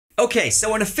Okay,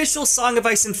 so an official Song of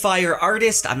Ice and Fire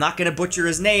artist, I'm not gonna butcher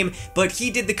his name, but he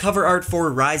did the cover art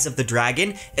for Rise of the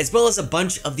Dragon, as well as a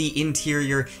bunch of the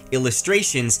interior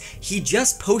illustrations. He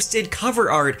just posted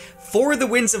cover art for The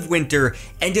Winds of Winter,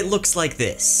 and it looks like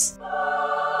this.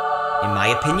 In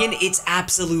my opinion, it's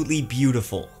absolutely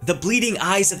beautiful. The bleeding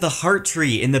eyes of the heart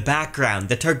tree in the background,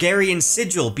 the Targaryen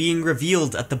sigil being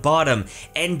revealed at the bottom,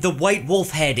 and the white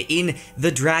wolf head in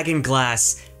the dragon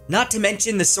glass. Not to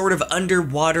mention the sort of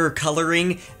underwater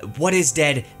coloring, what is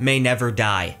dead may never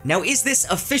die. Now, is this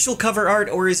official cover art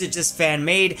or is it just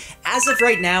fan-made? As of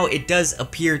right now, it does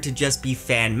appear to just be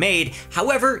fan-made.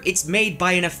 However, it's made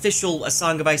by an official A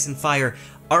Song of Ice and Fire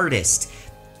artist.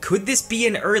 Could this be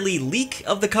an early leak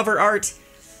of the cover art?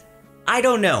 I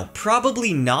don't know,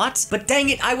 probably not, but dang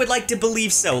it, I would like to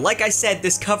believe so. Like I said,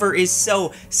 this cover is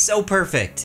so perfect.